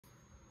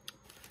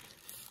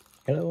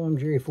Hello, I'm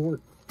Jerry Fort.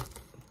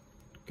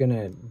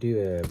 Gonna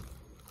do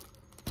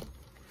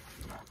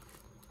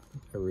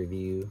a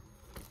review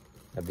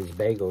of these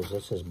bagels.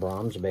 This is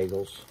Braum's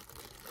Bagels.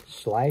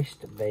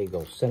 Sliced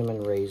bagels,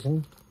 cinnamon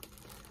raisin.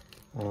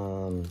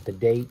 The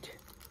date,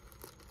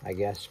 I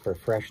guess, for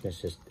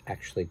freshness is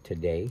actually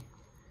today.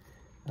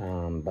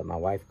 But my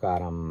wife got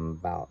them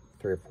about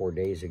 3 or 4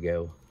 days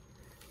ago,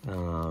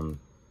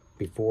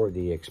 before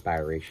the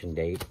expiration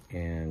date,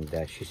 and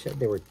she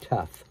said they were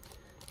tough.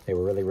 They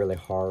were really, really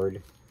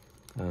hard.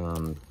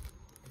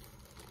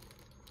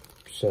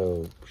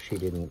 So she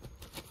didn't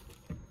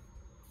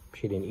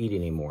eat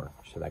anymore,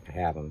 so I could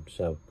have them.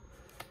 So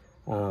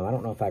I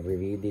don't know if I've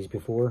reviewed these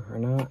before or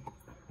not.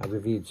 I've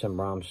reviewed some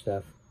Braum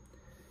stuff,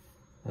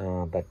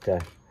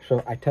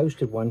 so I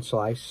toasted one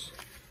slice,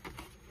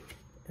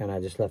 and I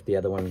just left the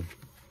other one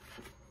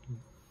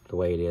the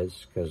way it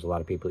is because a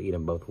lot of people eat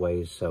them both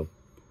ways. So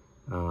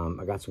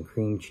I got some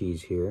cream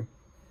cheese here.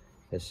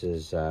 This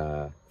is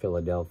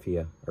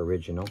Philadelphia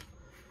original.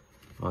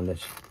 On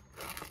this,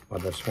 well,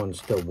 this one's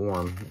still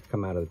warm.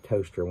 Come out of the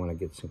toaster. I want to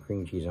get some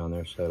cream cheese on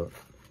there so it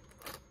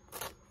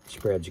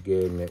spreads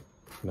good and it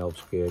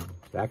melts good.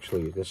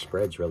 Actually, this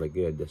spreads really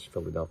good. This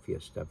Philadelphia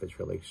stuff is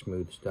really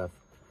smooth stuff.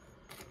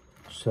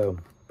 So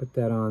put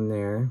that on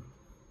there.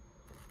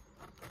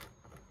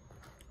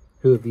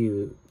 Who of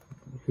you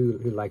who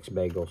likes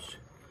bagels?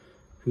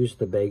 Who's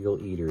the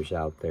bagel eaters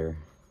out there?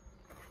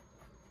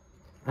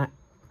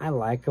 I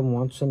like them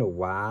once in a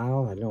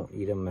while. I don't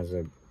eat them as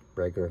a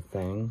regular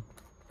thing.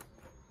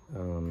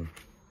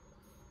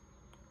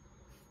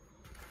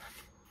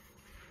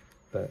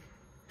 But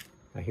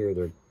I hear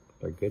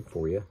they're good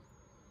for you.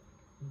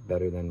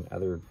 Better than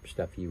other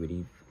stuff you would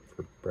eat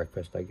for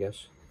breakfast, I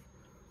guess.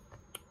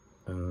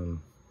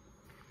 I'm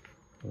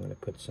going to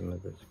put some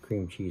of the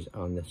cream cheese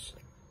on this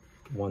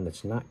one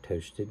that's not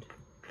toasted.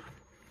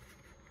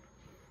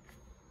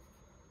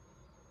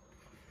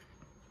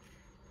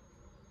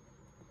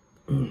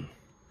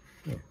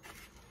 Yeah.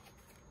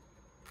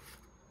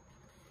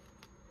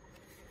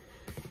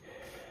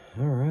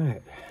 All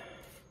right.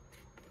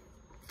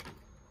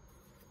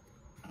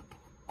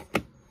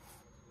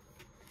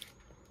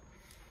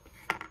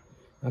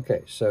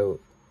 Okay, so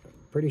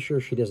pretty sure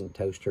she doesn't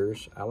toast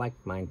hers. I like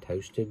mine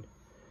toasted.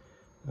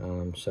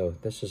 So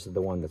this is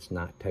the one that's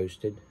not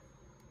toasted.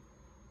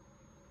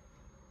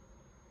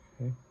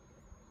 Okay.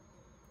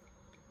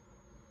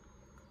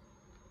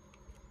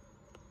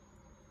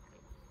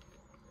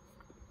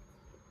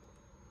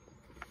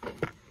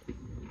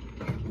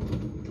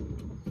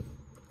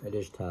 It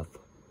is tough.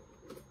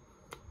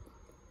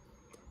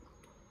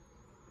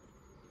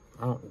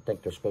 I don't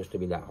think they're supposed to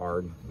be that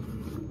hard.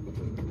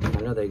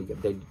 I know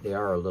they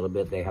are a little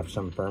bit. They have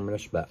some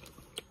firmness, but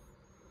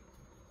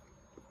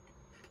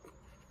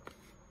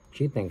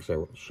she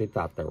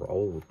thought they were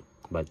old,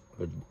 but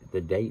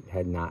the date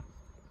had not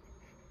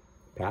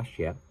passed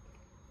yet.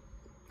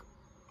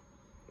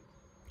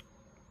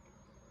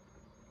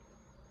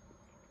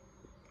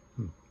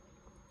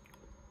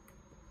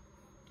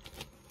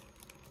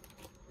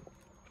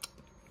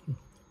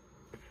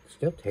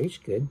 Still tastes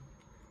good.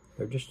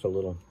 They're just a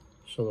little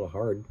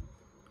hard.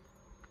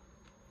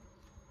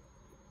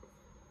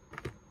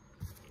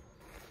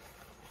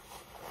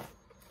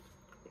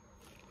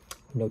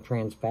 No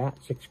trans fat,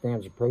 6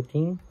 grams of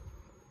protein,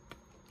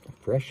 a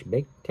fresh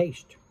baked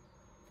taste.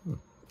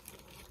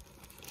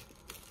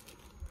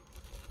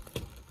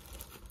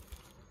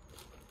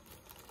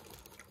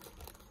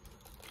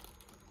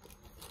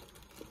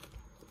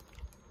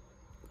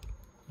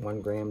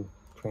 1 gram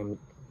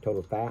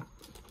total fat.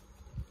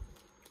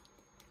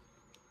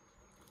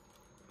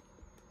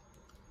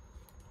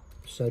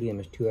 Sodium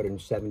is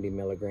 270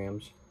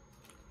 milligrams.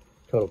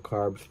 Total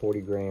carbs,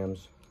 40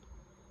 grams.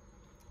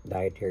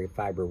 Dietary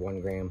fiber, 1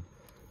 gram.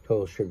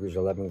 Total sugars,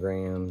 11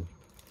 grams.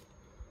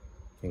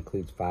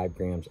 Includes 5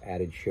 grams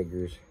added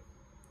sugars.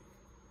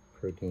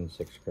 Protein,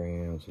 6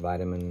 grams.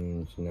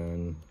 Vitamins,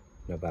 none.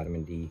 No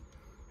vitamin D.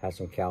 Has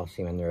some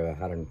calcium in there,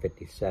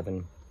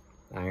 157.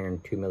 Iron,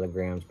 2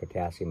 milligrams.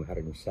 Potassium,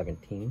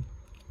 117.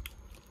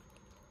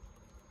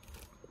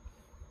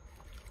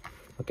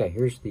 Okay,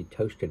 here's the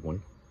toasted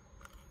one.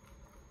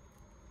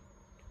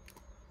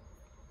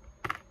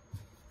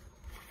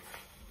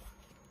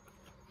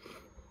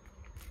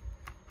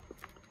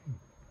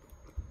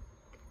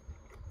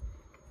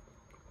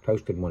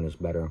 Toasted one is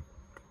better.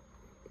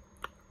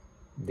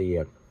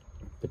 The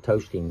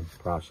toasting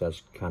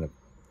process kind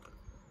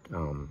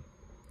of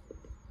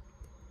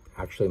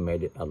actually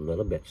made it a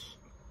little bit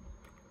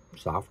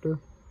softer.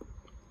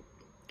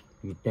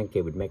 You'd think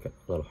it would make it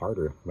a little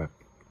harder, but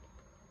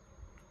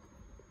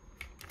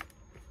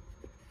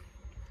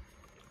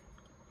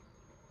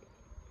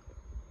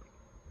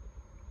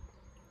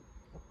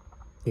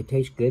it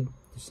tastes good.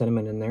 The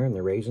cinnamon in there and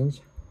the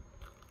raisins.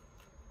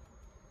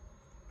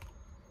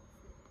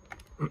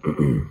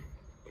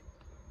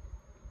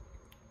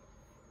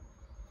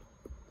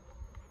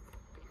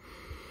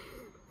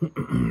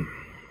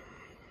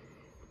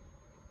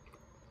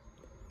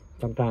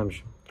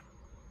 Sometimes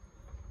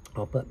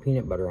I'll put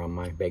peanut butter on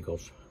my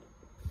bagels.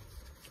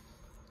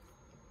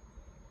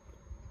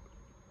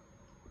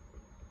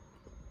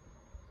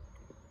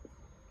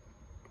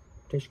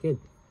 Tastes good.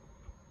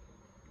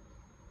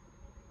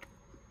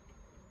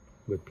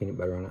 With peanut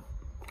butter on it.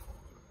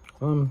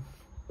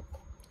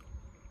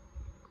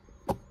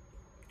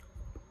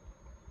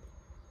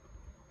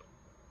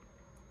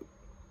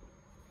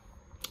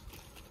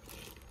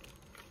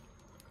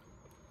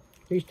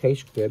 These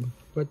taste good,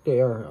 but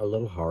they are a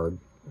little hard.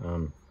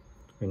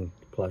 And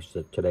plus,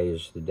 today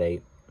is the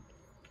date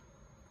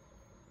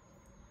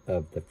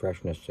of the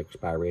freshness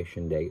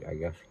expiration date, I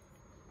guess.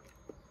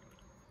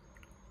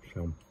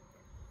 So,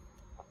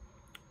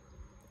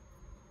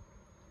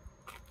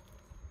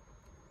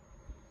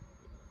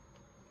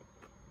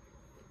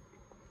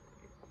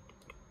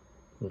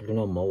 there's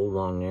no mold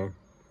on there.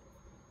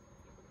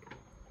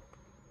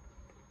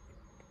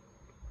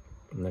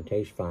 And they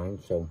taste fine,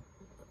 so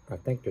I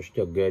think they're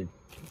still good.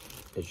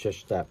 It's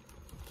just that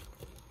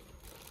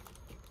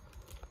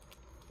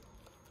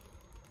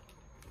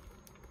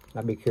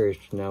I'd be curious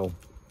to know.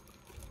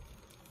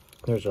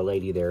 There's a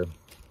lady there.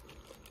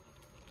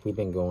 We've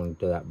been going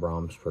to that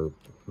Braum's for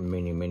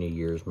many, many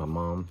years. My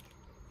mom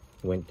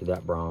went to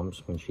that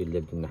Braum's when she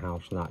lived in the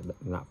house not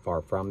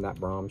far from that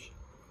Braum's.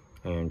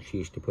 And she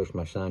used to push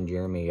my son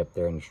Jeremy up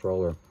there in the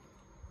stroller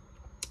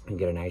and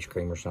get an ice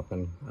cream or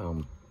something.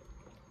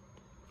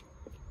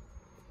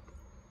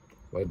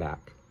 Way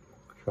back.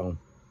 So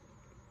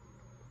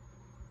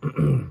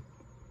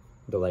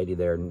the lady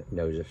there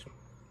knows us.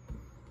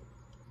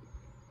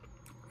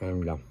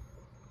 And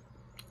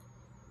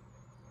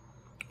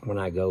when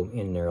I go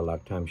in there, a lot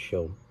of times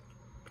or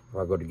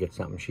I go to get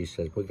something, she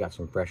says, we got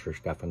some fresher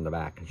stuff in the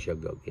back, and she'll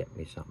go get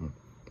me something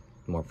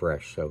more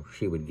fresh. So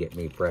she would get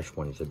me fresh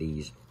ones of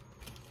these.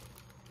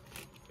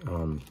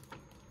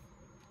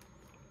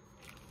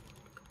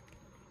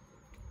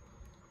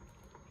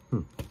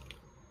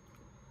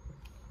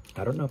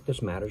 I don't know if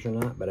this matters or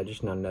not, but I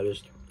just now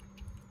noticed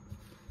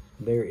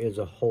there is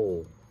a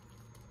hole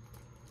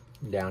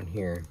down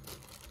here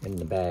in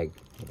the bag.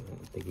 I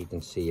don't think you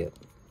can see it.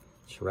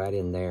 It's right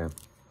in there.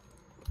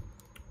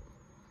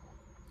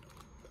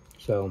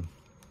 So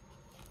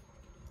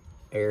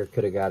air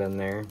could have got in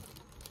there,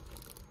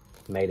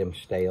 made them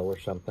stale or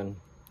something.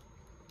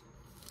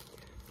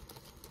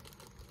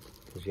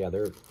 Cause yeah,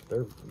 they're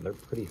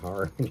pretty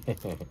hard.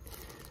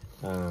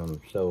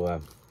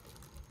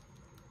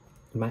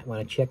 You might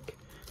want to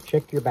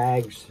check your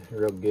bags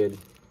real good.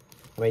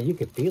 I mean, you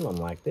could feel them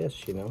like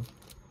this, you know.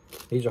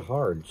 These are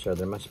hard, so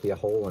there must be a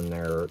hole in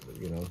there,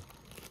 you know.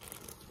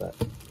 But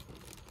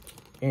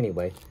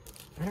anyway,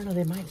 I don't know.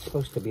 They might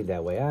supposed to be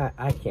that way.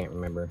 I can't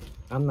remember.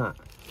 I'm not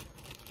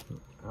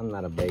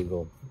a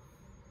bagel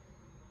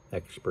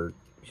expert,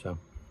 so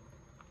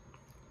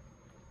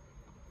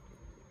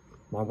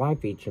my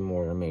wife eats them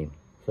more than me.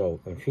 So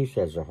if she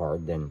says they're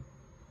hard, then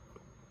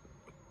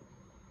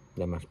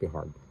they must be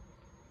hard.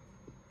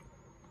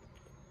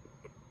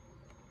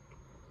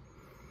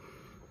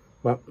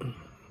 But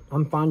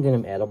I'm finding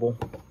them edible.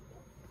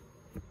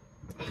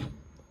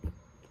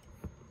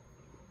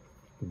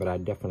 But I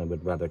definitely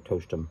would rather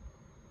toast them.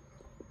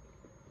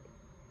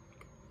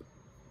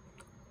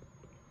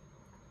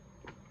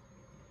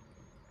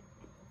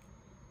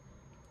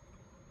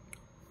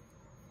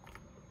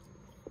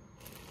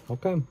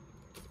 Okay.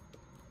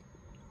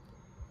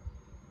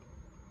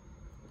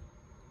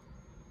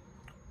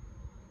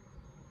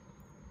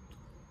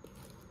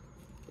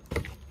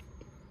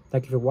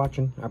 Thank you for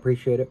watching. I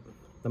appreciate it.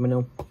 Let me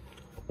know.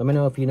 Let me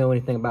know if you know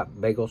anything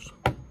about bagels.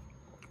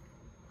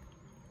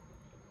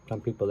 Some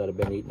people that have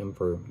been eating them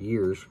for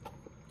years.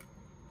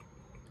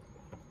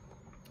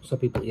 Some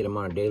people eat them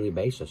on a daily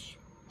basis.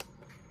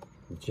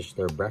 It's just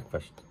their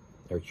breakfast.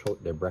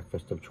 Their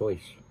breakfast of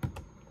choice.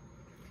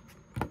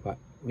 But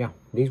yeah,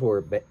 these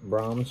were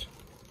Braum's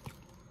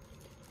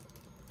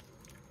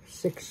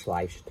 6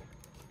 sliced.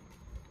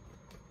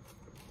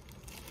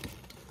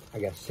 I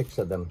got 6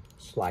 of them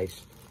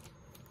sliced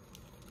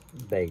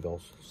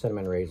bagels,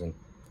 cinnamon raisin.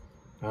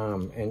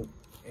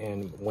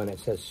 And when it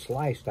says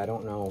sliced, I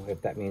don't know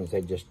if that means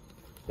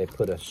they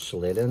put a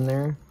slit in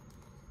there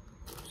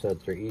so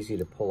that they're easy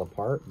to pull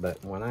apart.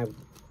 But when I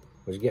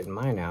was getting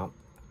mine out,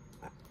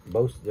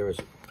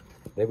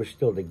 they were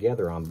still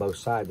together on both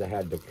sides. I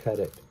had to cut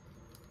it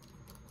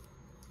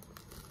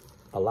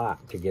a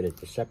lot to get it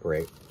to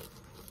separate.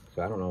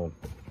 So I don't know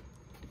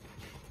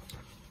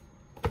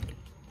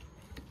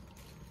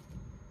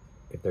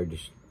if they're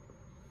just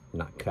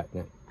not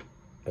cutting it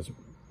as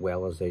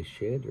well as they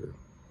should, or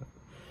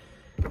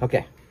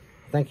okay.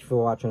 Thank you for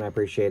watching. I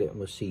appreciate it, and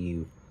we'll see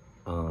you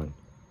on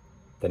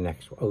the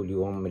next one. Oh, do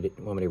you want me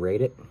to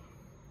rate it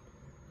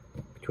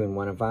between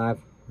 1 and 5?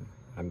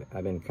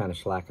 I've been kind of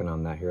slacking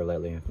on that here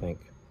lately, I think.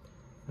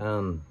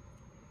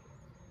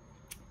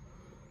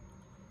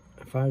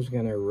 If I was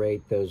gonna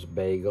rate those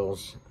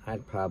bagels,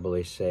 I'd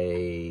probably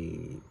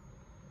say,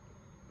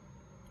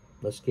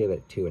 let's give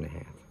it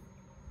 2.5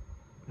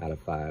 out of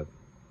 5.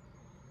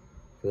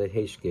 So they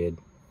taste good.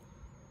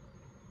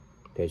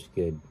 Tastes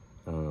good.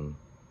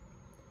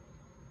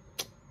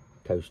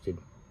 Toasted.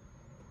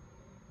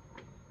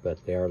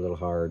 But they are a little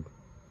hard.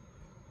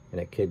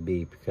 And it could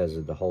be because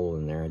of the hole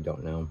in there. I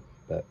don't know.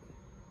 But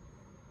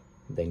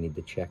they need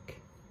to check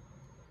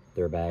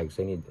their bags.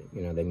 They need,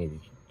 you know, they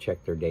need to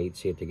check their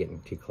dates, see if they're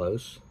getting too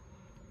close.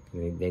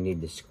 They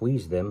need to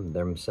squeeze them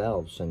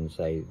themselves and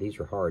say, these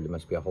are hard, there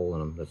must be a hole in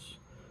them. Let's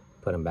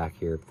put them back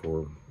here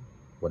for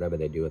whatever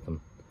they do with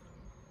them.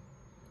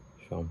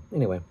 So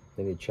anyway,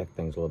 they need to check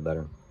things a little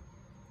better.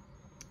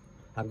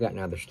 I've gotten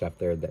other stuff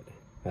there that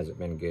hasn't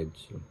been good,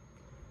 so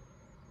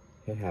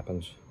it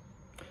happens.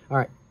 All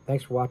right,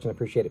 thanks for watching. I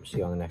appreciate it. See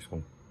you on the next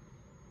one.